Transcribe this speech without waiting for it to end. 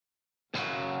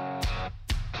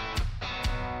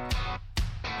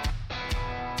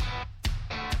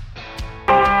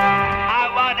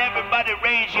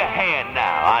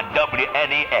on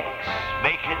WNEX.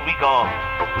 Making we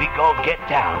gon' get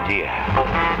down, dear.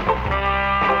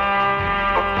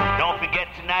 Don't forget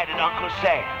tonight at Uncle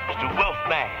Sam's, the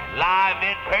Wolfman, live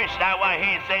in person. I want to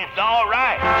hear you say it's all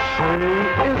right.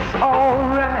 It's all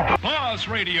right. Boss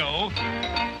Radio,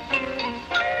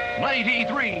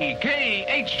 93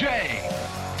 KHJ.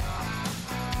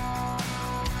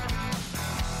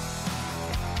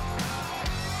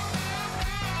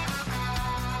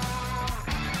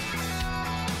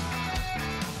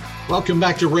 Welcome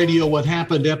back to Radio What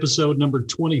Happened, episode number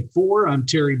 24. I'm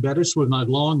Terry Bettis with my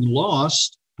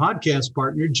long-lost podcast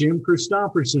partner, Jim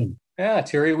Christopherson. Yeah,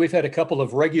 Terry, we've had a couple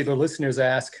of regular listeners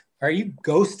ask, are you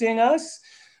ghosting us?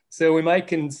 So we might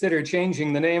consider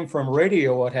changing the name from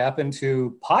Radio What Happened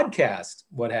to Podcast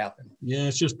What Happened. Yeah,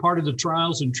 it's just part of the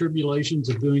trials and tribulations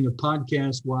of doing a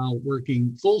podcast while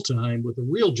working full-time with a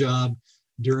real job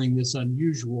during this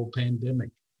unusual pandemic.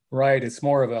 Right. It's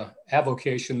more of a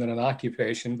avocation than an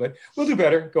occupation, but we'll do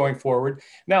better going forward.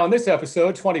 Now, in this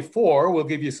episode 24, we'll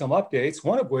give you some updates,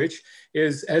 one of which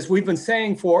is, as we've been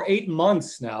saying for 8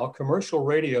 months now, commercial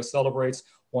radio celebrates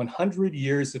 100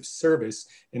 years of service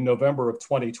in November of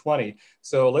 2020.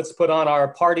 So let's put on our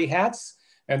party hats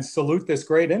and salute this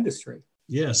great industry.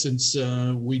 Yeah, since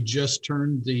we just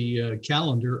turned the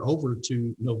calendar over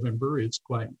to November, it's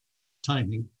quite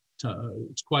timing.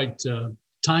 It's quite...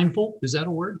 timeful, is that a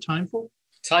word? Timeful?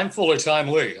 Timeful or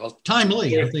timely?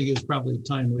 Timely, I think is probably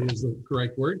timely is the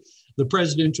correct word. The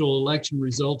presidential election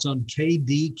results on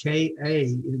KDKA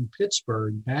in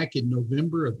Pittsburgh back in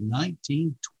November of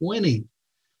 1920,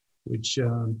 which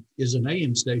is an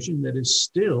AM station that is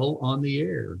still on the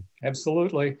air.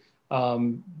 Absolutely.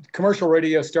 Commercial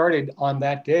radio started on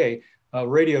that day.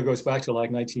 Radio goes back to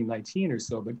like 1919 or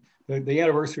so, but the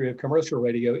anniversary of commercial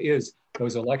radio is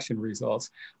those election results.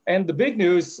 And the big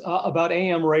news about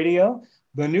AM radio,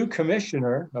 the new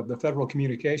commissioner of the Federal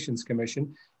Communications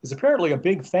Commission is apparently a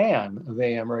big fan of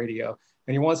AM radio,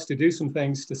 and he wants to do some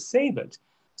things to save it.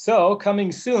 So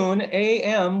coming soon,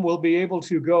 AM will be able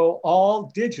to go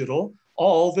all digital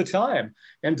all the time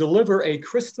and deliver a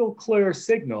crystal clear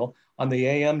signal on the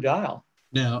AM dial.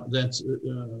 Now, that's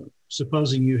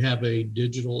supposing you have a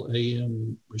digital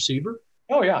AM receiver?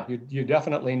 Oh, yeah, you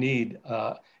definitely need,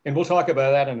 and we'll talk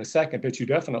about that in a second, but you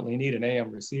definitely need an AM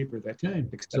receiver that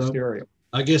accepts stereo.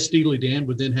 I guess Steely Dan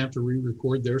would then have to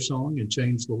re-record their song and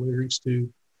change the lyrics to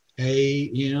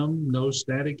AM, no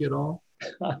static at all?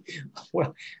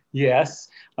 Well, yes,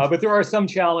 but there are some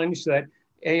challenges that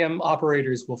AM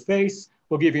operators will face.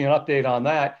 We'll give you an update on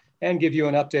that and give you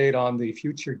an update on the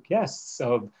future guests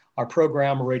of our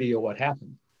program, Radio What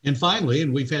Happened. And finally,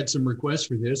 and we've had some requests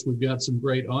for this, we've got some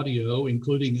great audio,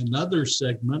 including another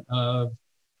segment of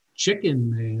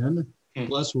Chicken Man.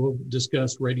 Plus, we'll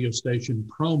discuss radio station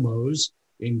promos,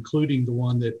 including the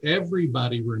one that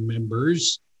everybody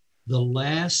remembers, the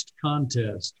last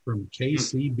contest from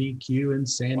KCBQ in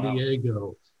San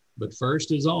Diego. But first,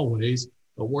 as always,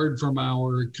 a word from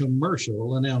our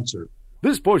commercial announcer.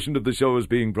 This portion of the show is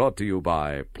being brought to you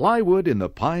by Plywood in the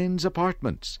Pines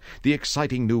Apartments, the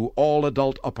exciting new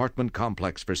all-adult apartment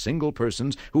complex for single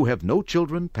persons who have no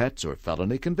children, pets, or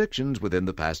felony convictions within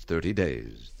the past 30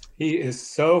 days. He is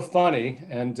so funny,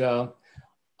 and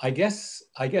I guess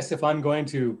if I'm going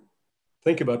to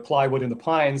think about Plywood in the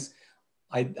Pines,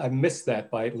 I missed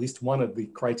that by at least one of the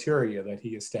criteria that he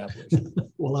established.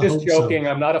 Well, just joking,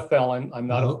 so. I'm not a felon. I'm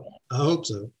not a felon. I hope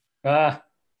so.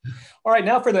 All right,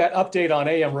 now for that update on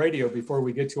AM radio before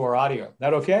we get to our audio.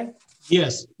 That okay?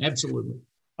 Yes, absolutely.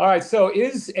 All right, so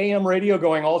is AM radio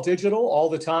going all digital all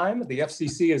the time? The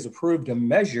FCC has approved a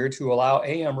measure to allow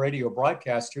AM radio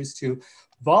broadcasters to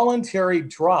voluntarily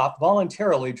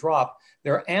drop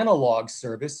their analog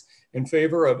service in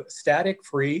favor of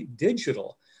static-free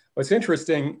digital. What's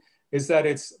interesting is that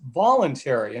it's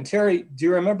voluntary. And Terry, do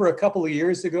you remember a couple of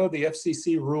years ago, the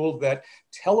FCC ruled that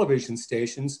television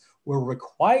stations were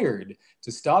required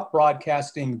to stop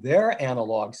broadcasting their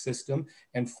analog system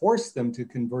and force them to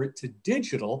convert to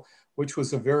digital, which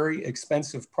was a very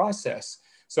expensive process.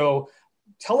 So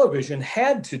television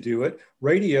had to do it.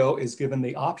 Radio is given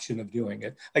the option of doing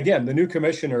it. Again, the new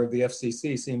commissioner of the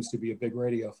FCC seems to be a big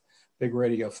radio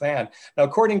fan. Now,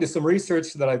 according to some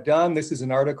research that I've done, this is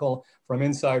an article from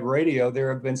Inside Radio,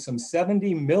 there have been some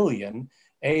 70 million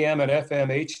AM and FM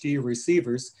HD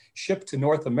receivers shipped to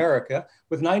North America,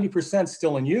 with 90%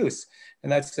 still in use.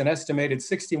 And that's an estimated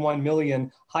 61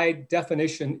 million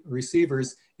high-definition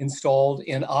receivers installed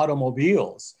in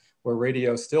automobiles, where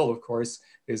radio still, of course,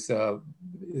 is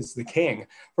the king.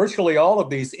 Virtually all of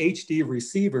these HD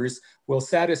receivers will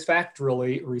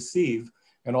satisfactorily receive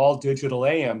an all digital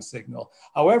AM signal.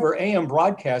 However, AM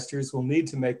broadcasters will need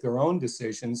to make their own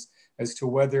decisions as to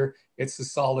whether it's a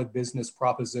solid business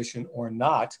proposition or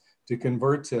not to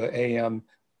convert to AM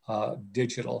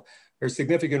digital. There are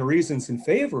significant reasons in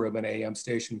favor of an AM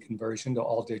station conversion to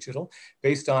all digital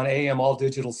based on AM all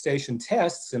digital station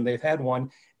tests, and they've had one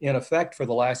in effect for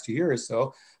the last year or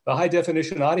so. The high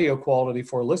definition audio quality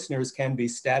for listeners can be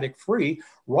static free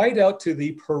right out to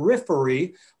the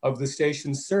periphery of the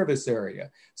station's service area.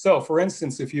 So for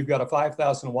instance, if you've got a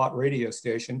 5,000 watt radio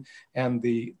station and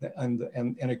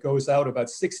it goes out about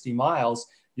 60 miles,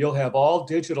 you'll have all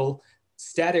digital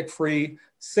static free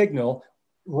signal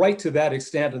right to that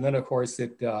extent. And then of course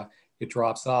it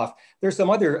drops off. There's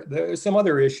some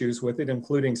other issues with it,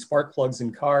 including spark plugs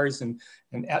in cars and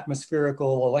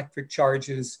atmospherical electric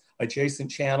charges, adjacent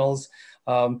channels.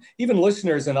 Even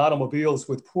listeners in automobiles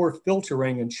with poor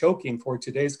filtering and choking for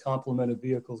today's complement of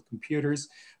vehicle computers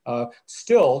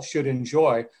still should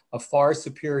enjoy a far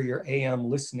superior AM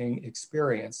listening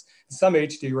experience. Some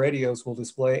HD radios will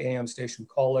display AM station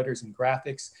call letters and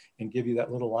graphics and give you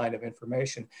that little line of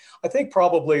information. I think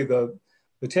probably the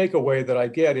takeaway that I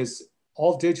get is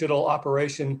all digital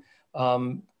operation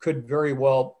could very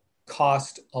well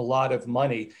cost a lot of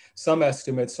money. Some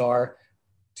estimates are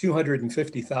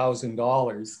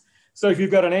 $250,000. So if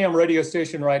you've got an AM radio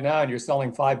station right now and you're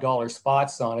selling $5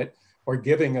 spots on it or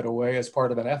giving it away as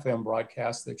part of an FM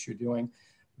broadcast that you're doing,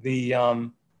 the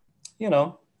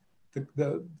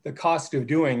cost of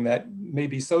doing that may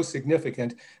be so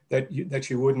significant that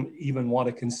you wouldn't even want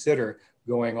to consider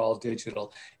going all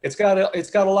digital. It's got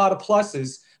a lot of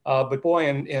pluses, but boy,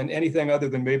 in anything other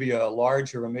than maybe a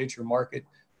large or a major market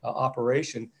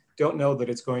operation, don't know that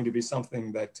it's going to be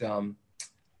something that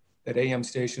that AM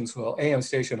station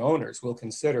owners will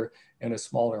consider in a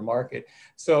smaller market.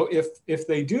 So if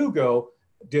they do go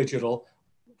digital,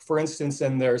 for instance,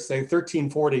 and there's say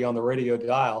 1340 on the radio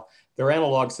dial, their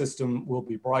analog system will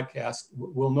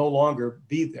no longer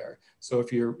be there. So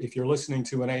if you're listening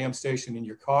to an AM station in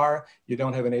your car, you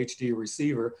don't have an HD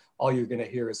receiver, all you're going to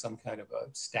hear is some kind of a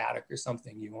static or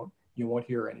something. You won't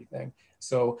hear anything.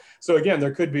 So again,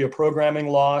 there could be a programming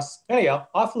loss. Anyhow,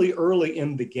 awfully early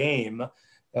in the game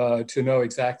to know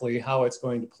exactly how it's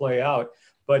going to play out.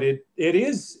 But it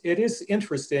is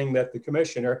interesting that the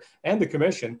commissioner and the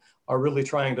commission are really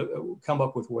trying to come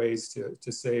up with ways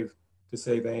to save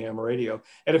AM radio.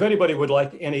 And if anybody would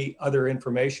like any other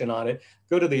information on it,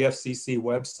 go to the FCC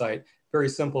website. Very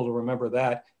simple to remember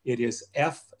that. It is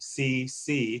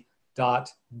fcc.gov.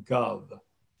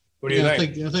 What do you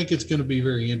think? I think it's going to be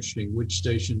very interesting which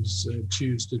stations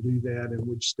choose to do that and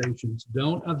which stations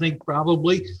don't. I think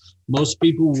probably most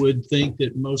people would think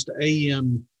that most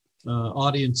AM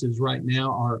audiences right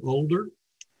now are older.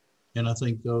 And I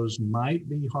think those might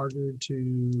be harder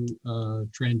to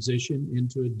transition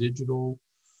into a digital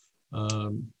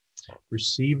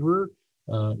receiver,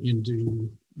 into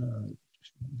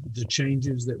the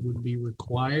changes that would be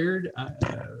required.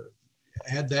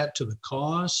 Add that to the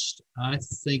cost. I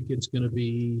think it's going to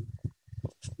be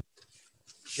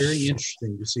very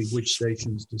interesting to see which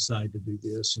stations decide to do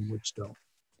this and which don't.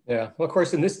 Yeah, well, of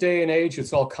course, in this day and age,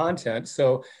 it's all content.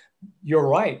 So you're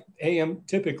right. AM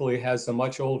typically has a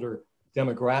much older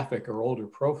demographic or older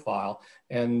profile.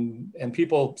 And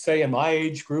people say in my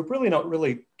age group really don't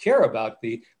really care about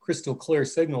the crystal clear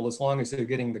signal as long as they're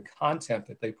getting the content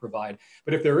that they provide.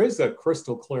 But if there is a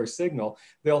crystal clear signal,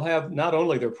 they'll have not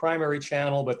only their primary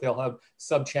channel, but they'll have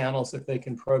sub channels that they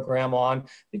can program on.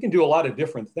 They can do a lot of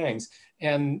different things.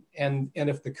 And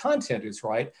if the content is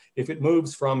right, if it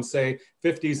moves from say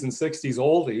 50s and 60s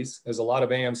oldies, as a lot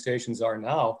of AM stations are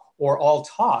now, or all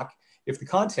talk, if the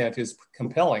content is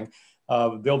compelling,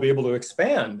 they'll be able to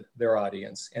expand their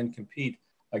audience and compete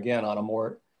again on a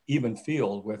more even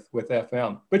field with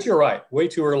FM. But you're right, way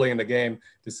too early in the game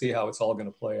to see how it's all going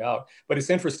to play out. But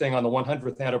it's interesting, on the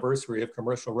 100th anniversary of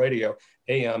commercial radio,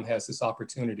 AM has this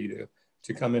opportunity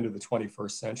to come into the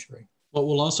 21st century. What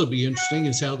will also be interesting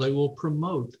is how they will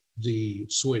promote the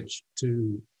switch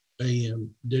to AM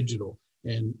digital.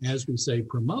 And as we say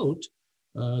promote,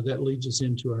 that leads us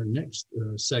into our next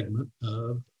segment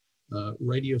of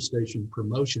radio station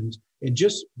promotions. And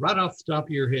just right off the top of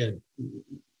your head,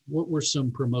 what were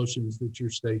some promotions that your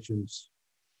stations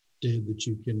did that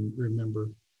you can remember?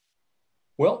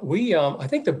 Well, I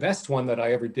think the best one that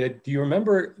I ever did, do you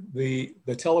remember the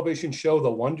television show,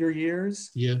 The Wonder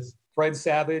Years? Yes. Fred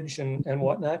Savage and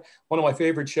whatnot. One of my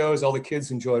favorite shows. All the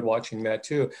kids enjoyed watching that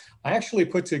too. I actually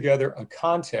put together a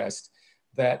contest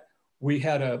that we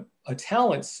had a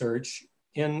talent search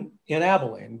in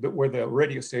Abilene, but where the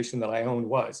radio station that I owned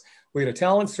was. We had a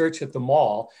talent search at the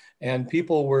mall, and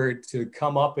people were to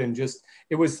come up and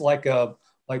it was like a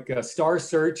Star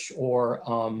Search or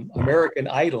American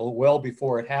Idol well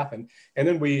before it happened. And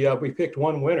then we picked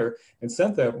one winner and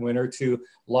sent that winner to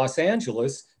Los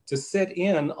Angeles to sit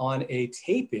in on a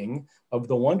taping of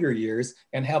the Wonder Years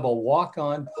and have a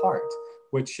walk-on part,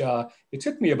 which it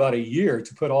took me about a year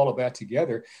to put all of that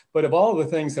together. But of all of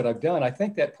the things that I've done, I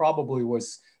think that probably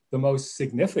was the most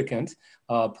significant,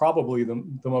 probably the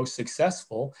most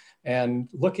successful. And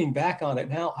looking back on it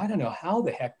now, I don't know how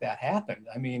the heck that happened.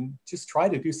 I mean, just try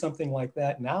to do something like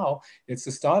that now, it's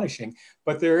astonishing.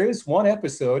 But there is one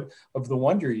episode of the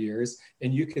Wonder Years,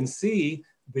 and you can see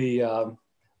the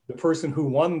person who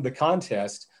won the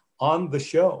contest on the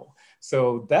show.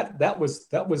 So that was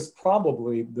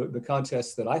probably the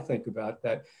contest that I think about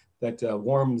that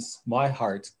warms my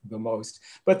heart the most.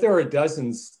 But there are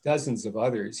dozens of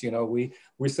others. You know, we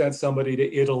sent somebody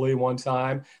to Italy one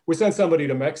time. We sent somebody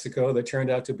to Mexico that turned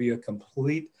out to be a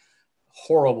complete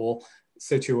horrible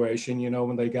situation. You know,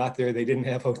 when they got there, they didn't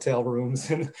have hotel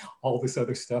rooms and all this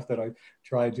other stuff that I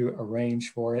tried to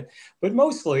arrange for it. But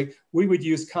mostly we would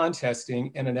use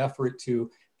contesting in an effort to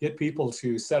get people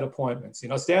to set appointments. You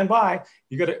know, stand by.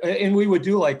 And we would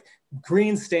do like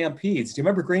green stampedes. Do you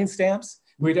remember green stamps?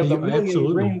 We'd have the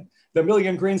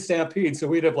million green stampedes. So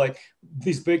we'd have like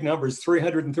these big numbers,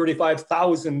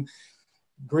 335,000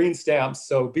 green stamps.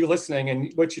 So be listening.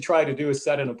 And what you try to do is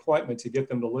set an appointment to get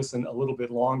them to listen a little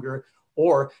bit longer,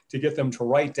 or to get them to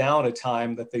write down a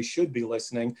time that they should be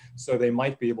listening. So they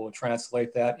might be able to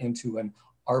translate that into an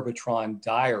Arbitron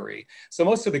diary. So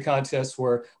most of the contests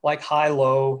were like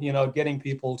high-low, you know, getting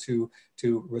people to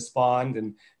respond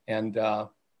and that.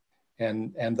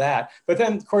 But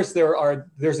then, of course,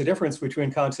 there's a difference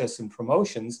between contests and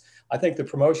promotions. I think the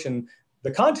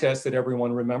contest that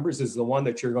everyone remembers is the one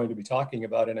that you're going to be talking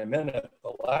about in a minute,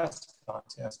 the last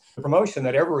contest. The promotion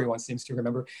that everyone seems to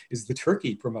remember is the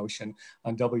turkey promotion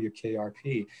on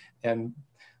WKRP. And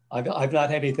I've not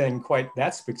had anything quite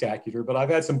that spectacular, but I've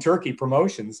had some turkey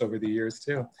promotions over the years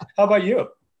too. How about you?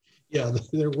 Yeah,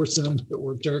 there were some that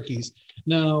were turkeys.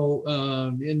 Now,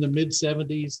 in the mid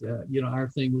 70s, you know, our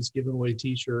thing was giving away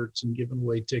T-shirts and giving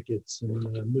away tickets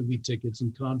and movie tickets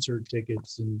and concert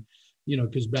tickets. And, you know,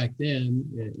 because back then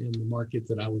in the market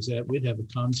that I was at, we'd have a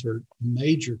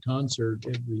major concert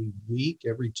every week,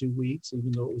 every 2 weeks,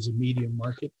 even though it was a medium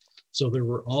market. So there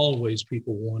were always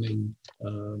people wanting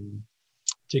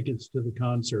tickets to the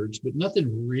concerts, but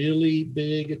nothing really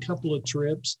big, a couple of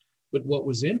trips. But what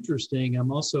was interesting,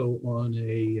 I'm also on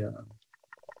a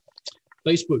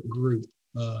Facebook group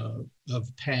of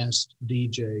past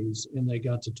DJs, and they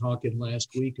got to talking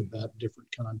last week about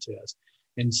different contests.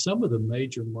 And some of the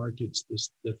major markets,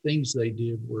 the things they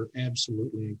did were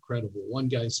absolutely incredible. One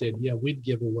guy said, yeah, we'd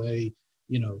give away,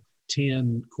 you know,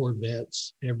 10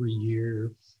 Corvettes every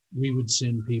year. We would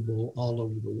send people all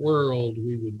over the world.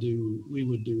 We would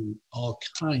do all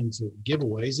kinds of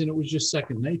giveaways, and it was just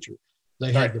second nature.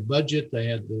 They had the budget, they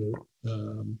had the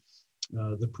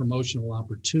promotional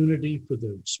opportunity for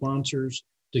the sponsors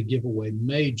to give away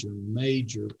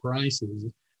major prizes.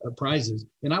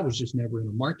 And I was just never in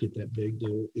a market that big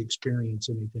to experience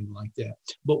anything like that.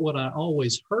 But what I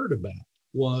always heard about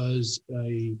was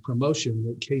a promotion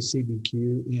that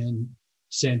KCBQ in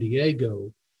San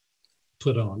Diego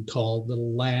put on called The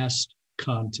Last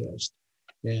Contest.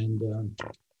 And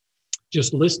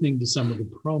just listening to some of the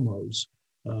promos,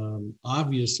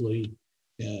 obviously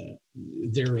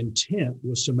their intent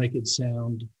was to make it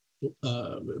sound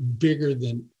bigger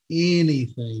than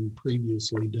anything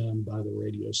previously done by the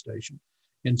radio station.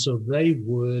 And so they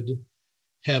would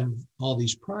have all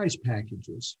these prize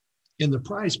packages, and the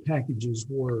prize packages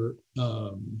were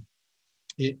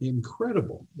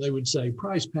incredible. They would say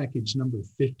prize package number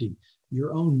 50,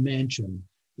 your own mansion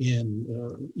in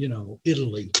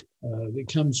Italy. It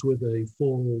comes with a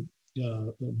full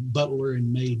butler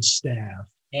and maid staff,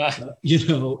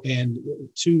 and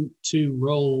two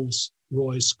Rolls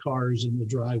Royce cars in the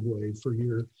driveway for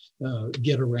your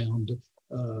get around,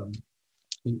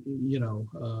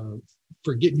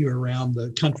 for getting you around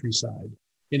the countryside.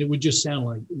 And it would just sound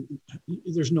like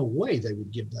there's no way they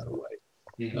would give that away.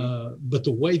 Mm-hmm. But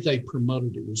the way they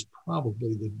promoted it was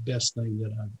probably the best thing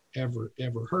that I've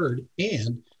ever heard.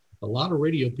 And a lot of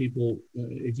radio people,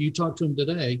 if you talk to them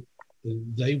today,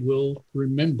 they will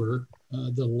remember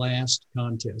the last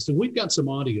contest. And we've got some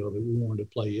audio that we wanted to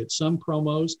play. It's some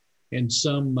promos and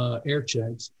some air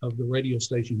checks of the radio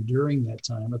station during that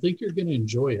time. I think you're going to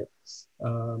enjoy it.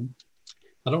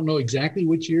 I don't know exactly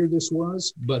which year this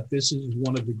was, but this is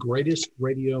one of the greatest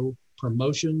radio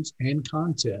promotions and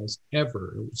contests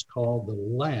ever. It was called The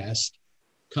Last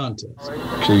Contest.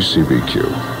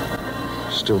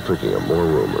 KCBQ. Still picking up more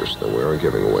rumors that we aren't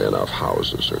giving away enough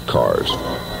houses or cars,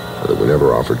 or that we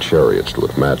never offered chariots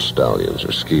with matched stallions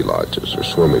or ski lodges or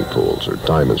swimming pools or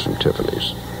diamonds from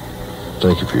Tiffany's.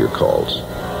 Thank you for your calls.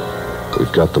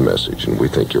 We've got the message, and we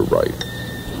think you're right.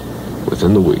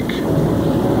 Within the week,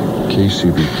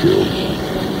 KCBQ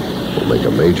will make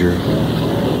a major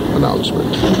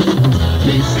announcement.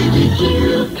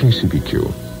 KCBQ,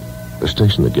 the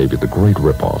station that gave you the great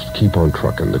rip-off, Keep on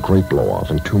Truckin', the great blow-off,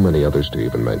 and too many others to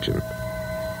even mention,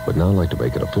 would now like to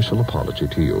make an official apology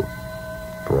to you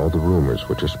for all the rumors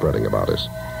which are spreading about us.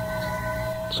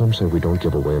 Some say we don't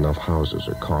give away enough houses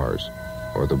or cars,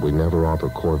 or that we never offer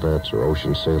Corvettes or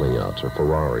ocean sailing yachts or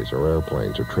Ferraris or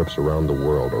airplanes or trips around the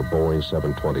world or Boeing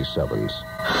 727s.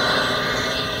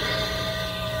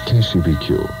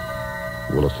 KCBQ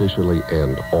will officially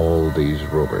end all these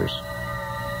rumors.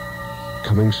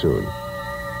 Coming soon,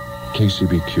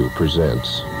 KCBQ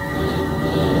presents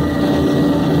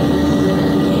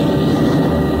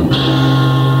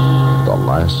The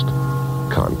Last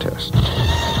Contest.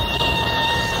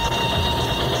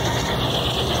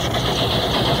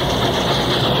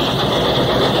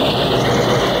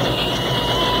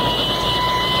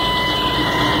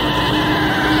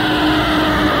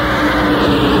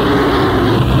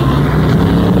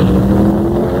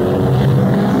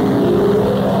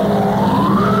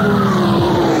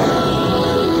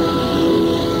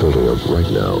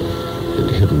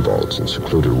 And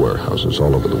secluded warehouses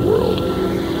all over the world.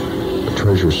 A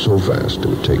treasure so vast it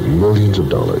would take millions of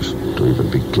dollars to even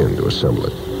begin to assemble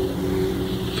it.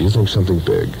 If you think something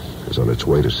big is on its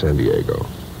way to San Diego,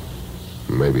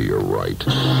 maybe you're right.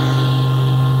 The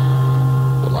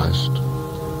Last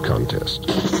Contest.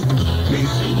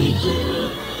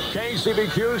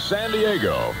 KCBQ San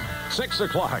Diego, 6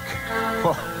 o'clock.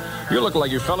 Oh, you look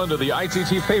like you fell into the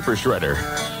ITT paper shredder.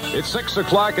 It's 6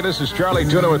 o'clock, and this is Charlie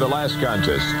Tuna with The Last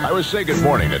Contest. I would say good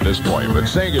morning at this point, but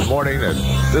saying good morning at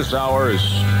this hour is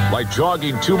like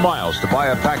jogging 2 miles to buy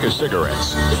a pack of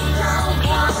cigarettes.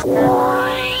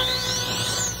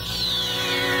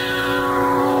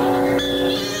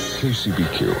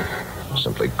 KCBQ.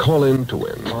 Simply call in to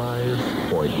win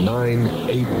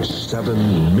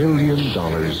 $5.987 million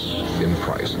in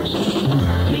prizes.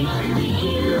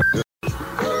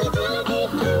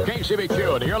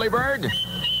 KCBQ and the early bird.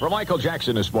 For Michael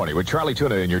Jackson this morning with Charlie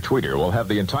Tuna in your tweeter. We'll have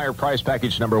the entire prize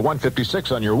package number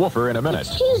 156 on your woofer in a minute.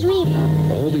 Excuse me.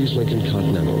 All these Lincoln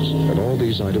Continentals and all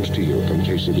these items to you from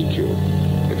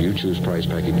KCBQ. If you choose prize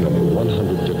package number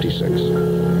 156,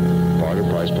 part of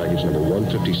prize package number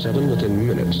 157 within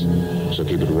minutes. So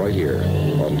keep it right here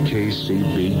on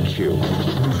KCBQ.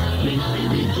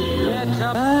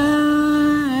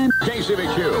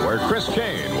 KCBQ, where Chris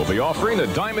Kane will be offering a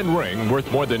diamond ring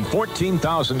worth more than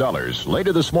 $14,000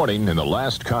 later this morning in The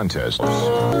Last Contest.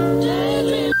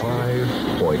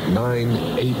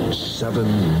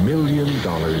 $5.987 million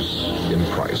in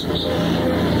prizes.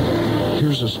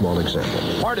 Here's a small example.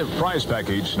 Part of prize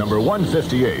package number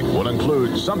 158 will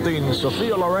include something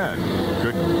Sophia Loren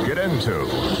could get into.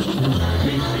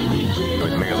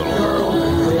 With me, a little girl.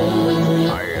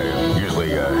 I usually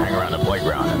hang around the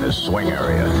playground in this swing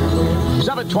area.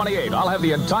 7:28. I'll have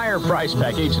the entire prize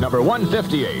package number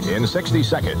 158 in 60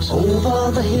 seconds.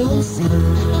 Over the hills in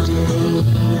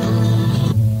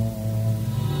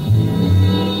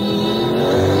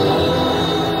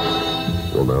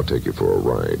We'll now take you for a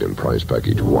ride in prize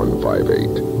package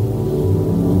 158.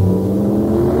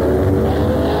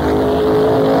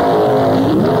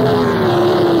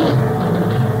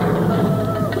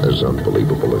 As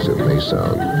unbelievable as it may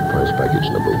sound, prize package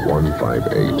number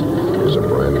 158 is a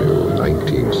brand new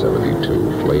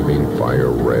 1972 Flaming Fire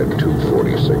Red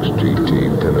 246 GT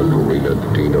Pininfarina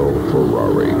Dino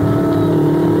Ferrari.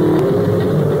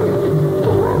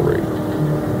 Ferrari.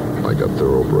 Like a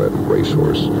thoroughbred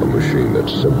racehorse, a machine that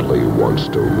simply wants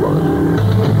to run.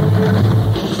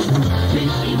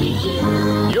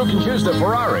 You can choose the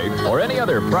Ferrari or any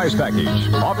other prize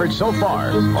package offered so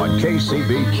far on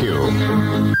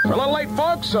KCBQ. We're a little late,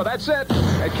 folks, so that's it.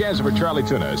 At Kansas for Charlie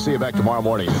Tuna. See you back tomorrow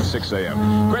morning at 6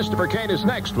 a.m. Christopher Kane is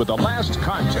next with The Last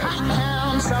Contest.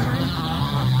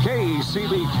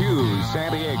 KCBQ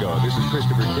San Diego. This is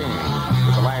Christopher Kane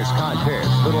with The Last Contest.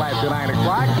 A little after 9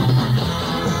 o'clock.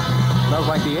 Smells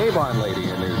like the Avon lady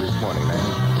in there this morning, man.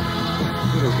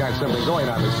 She's got something going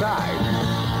on the side.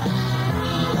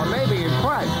 Or maybe in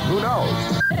front. Who knows?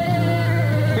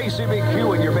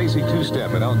 KCBQ and your basic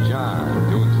two-step at Elton John.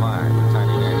 Doing fine.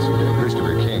 Tiny Nancy.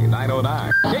 Christopher Kane.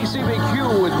 909.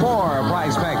 KCBQ with more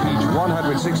prize package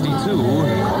 162.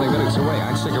 Only minutes away.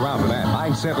 I'd stick around for that.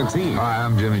 917. Hi,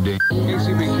 I'm Jimmy Dean.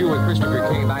 KCBQ with Christopher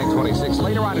K. 926.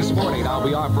 Later on this morning, I'll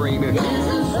be offering a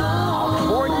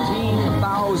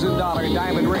 $14,000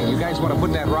 diamond ring. You guys want to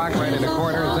put that rock right in the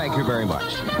corner? Thank you very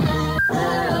much.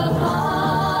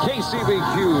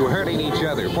 KCBQ hurting each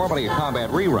other. Formerly a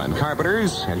combat rerun.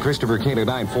 Carpenters and Christopher K. to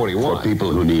 941. For people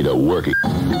who need a working.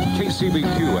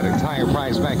 KCBQ, an entire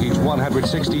prize package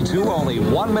 162, only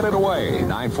 1 minute away.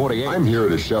 948. I'm here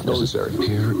at a chef necessary.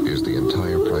 Here is the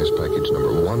entire prize package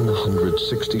number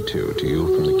 162 to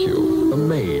you from the Q. A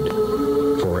maid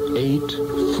for 8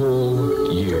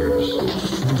 full years.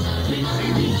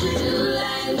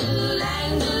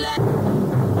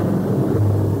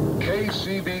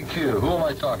 KCBQ. Who am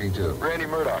I talking to? Randy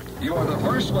Murdoch. You are the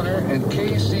first winner in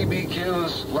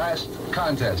KCBQ's last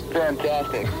contest.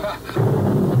 Fantastic.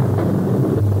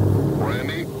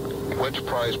 Randy, which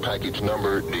prize package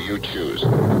number do you choose?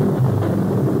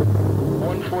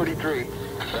 143.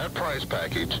 That prize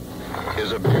package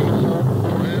is a beautiful,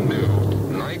 brand new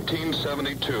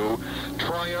 1972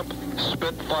 Triumph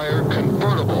Spitfire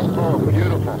convertible. Oh,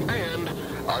 beautiful. And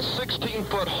a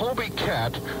 16-foot Hobie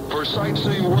cat for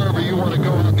sightseeing wherever you want to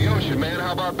go out in the ocean, man.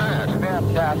 How about that?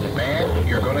 Fantastic. Man,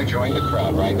 you're going to join the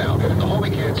crowd right now. The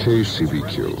Hobie cat.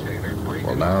 KCBQ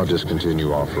will now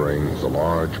discontinue offering the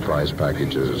large prize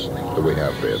packages that we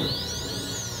have been.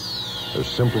 They're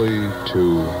simply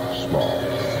too small.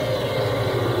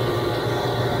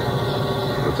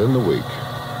 Within the week,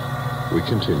 we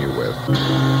continue with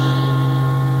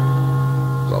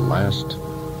the last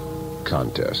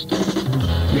contest.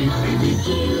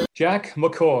 Jack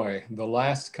McCoy, The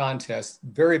Last Contest,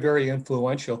 very, very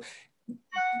influential.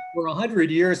 For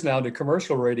 100 years now to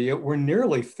commercial radio. We're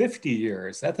nearly 50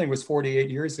 years. That thing was 48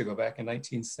 years ago, back in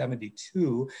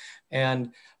 1972.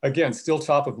 And again, still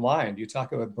top of mind. You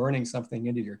talk about burning something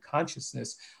into your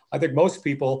consciousness. I think most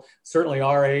people, certainly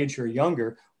our age or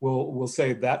younger, will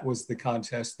say that was the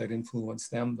contest that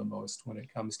influenced them the most when it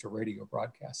comes to radio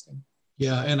broadcasting.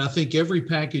 Yeah, and I think every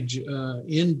package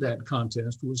in that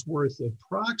contest was worth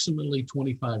approximately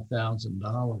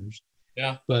 $25,000.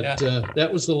 Yeah. But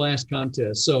that was the last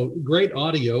contest. So great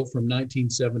audio from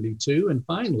 1972. And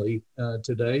finally,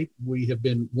 today, we have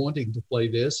been wanting to play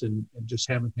this and just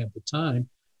haven't had the time.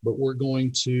 But we're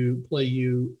going to play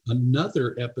you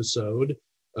another episode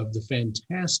of the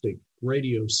fantastic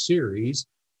radio series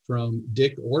from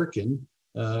Dick Orkin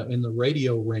in the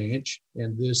Radio Ranch.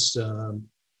 And this,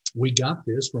 we got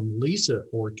this from Lisa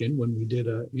Orkin when we did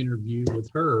an interview with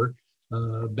her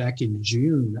back in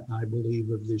June, I believe,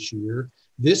 of this year.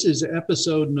 This is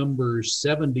episode number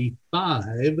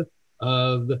 75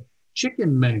 of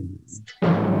Chicken Man.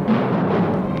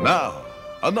 Now,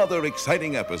 another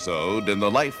exciting episode in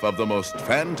the life of the most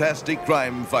fantastic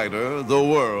crime fighter the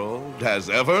world has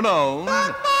ever known.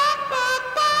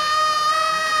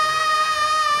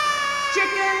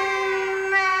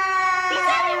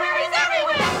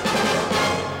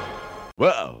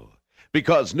 Well,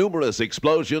 because numerous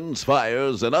explosions,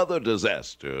 fires, and other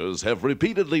disasters have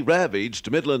repeatedly ravaged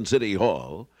Midland City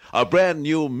Hall, a brand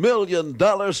new $1 million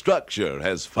structure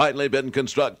has finally been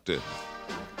constructed.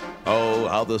 Oh,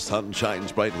 how the sun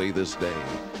shines brightly this day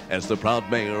as the proud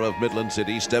mayor of Midland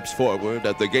City steps forward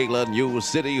at the gala new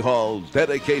City Hall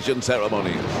dedication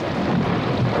ceremonies.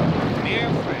 Dear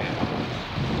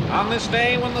friends, on this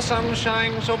day when the sun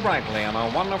shines so brightly in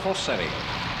our wonderful city,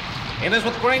 it is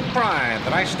with great pride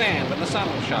that I stand in the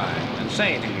sunshine and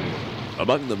say to you,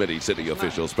 among the many city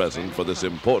officials present for this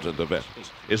important event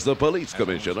is the police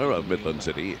commissioner of Midland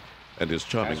City and his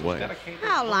charming wife.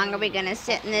 How long are we going to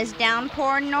sit in this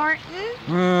downpour,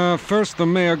 Norton? First the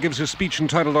mayor gives his speech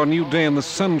entitled Our New Day in the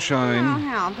Sunshine. Oh,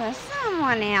 help us.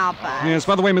 Someone help us. Yes,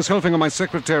 by the way, Miss Helfinger, my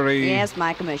secretary. Yes,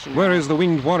 my commissioner. Where is the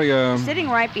winged warrior? Sitting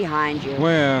right behind you.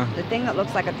 Where? The thing that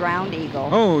looks like a drowned eagle.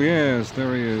 Oh, yes,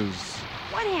 there he is.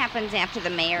 What happens after the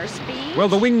mayor's speech? Well,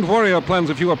 the winged warrior plans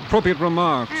a few appropriate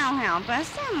remarks. Oh, help us.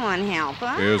 Someone help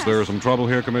us. Is there some trouble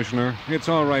here, Commissioner? It's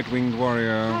all right, winged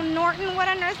warrior. Oh, Norton, what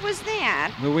on earth was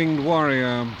that? The winged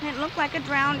warrior. It looked like a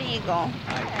drowned eagle.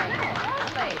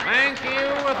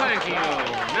 thank you.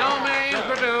 Now may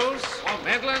introduce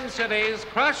Midland City's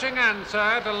crushing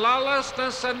answer to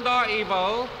lawlessness and or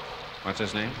evil. What's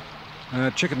his name?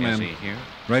 Chicken Man. Is he here?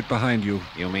 Right behind you.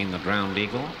 You mean the drowned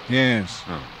eagle? Yes.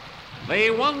 Oh.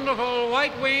 The wonderful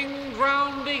white-winged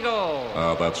drowned eagle.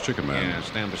 That's Chicken Man. Yeah,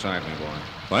 stand beside me, boy.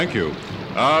 Thank you.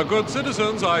 Good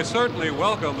citizens, I certainly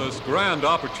welcome this grand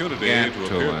opportunity to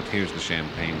appear. Here's the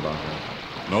champagne bottle.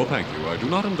 No, thank you. I do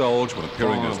not indulge when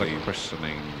appearing as the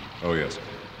christening. Oh, yes.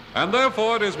 And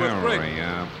therefore it is with great...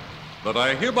 that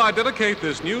I hereby dedicate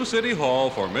this new city hall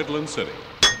for Midland City.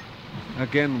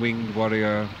 Again, Winged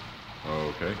Warrior.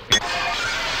 Okay.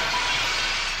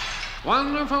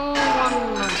 Wonderful,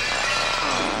 wonderful.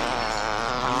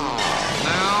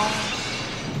 Now,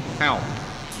 help.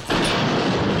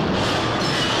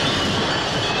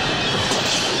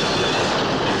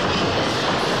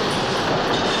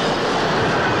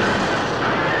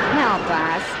 Help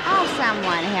us. Oh,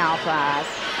 someone help us.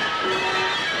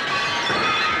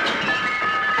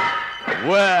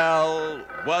 Well,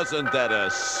 wasn't that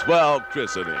a swell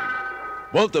christening?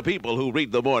 Won't the people who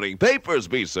read the morning papers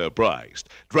be surprised?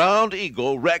 Drowned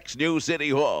Eagle wrecks new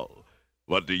City Hall.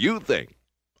 What do you think?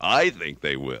 I think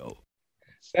they will.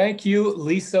 Thank you,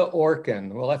 Lisa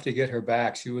Orkin. We'll have to get her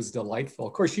back. She was delightful.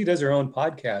 Of course, she does her own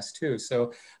podcast, too.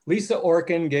 So Lisa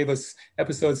Orkin gave us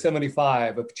episode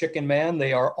 75 of Chicken Man.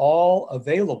 They are all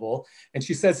available. And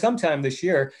she said sometime this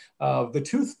year, the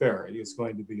Tooth Fairy is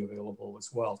going to be available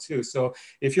as well, too. So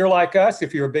if you're like us,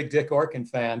 if you're a big Dick Orkin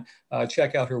fan,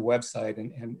 check out her website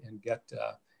and get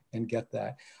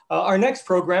that. Our next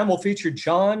program will feature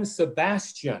John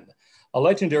Sebastian, a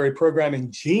legendary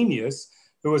programming genius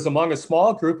who was among a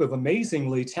small group of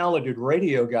amazingly talented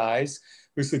radio guys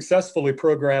who successfully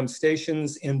programmed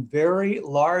stations in very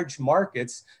large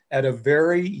markets at a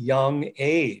very young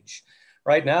age.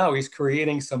 Right now, he's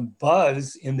creating some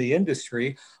buzz in the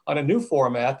industry on a new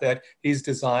format that he's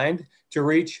designed to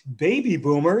reach baby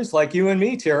boomers like you and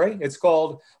me, Terry. It's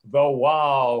called The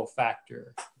Wow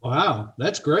Factor. Wow,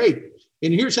 that's great.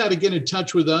 And here's how to get in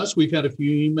touch with us. We've had a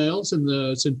few emails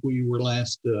since we were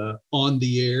last on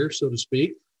the air, so to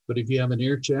speak. But if you have an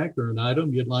air check or an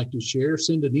item you'd like to share,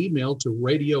 send an email to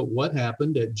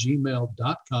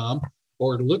radiowhathappened@gmail.com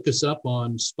or look us up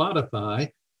on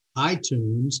Spotify,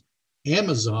 iTunes,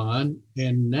 Amazon,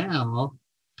 and now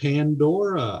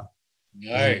Pandora.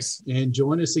 Nice. And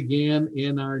join us again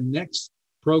in our next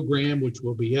program, which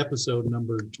will be episode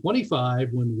number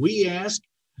 25, when we ask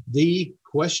the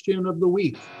question of the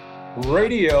week.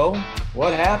 Radio,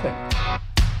 what happened?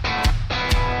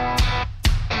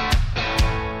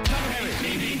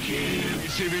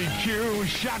 CBQ,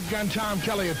 Shotgun Tom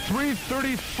Kelly at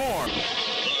 3:34.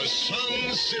 The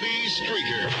Sun City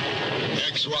Streaker,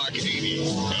 X-Rock 80,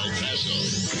 El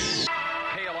Paso.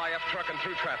 KLIF trucking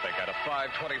through traffic at a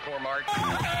 5:24 mark.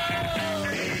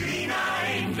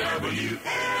 89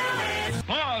 WLS.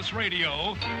 Plus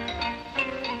Radio.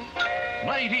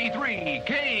 93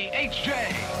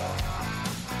 KHJ.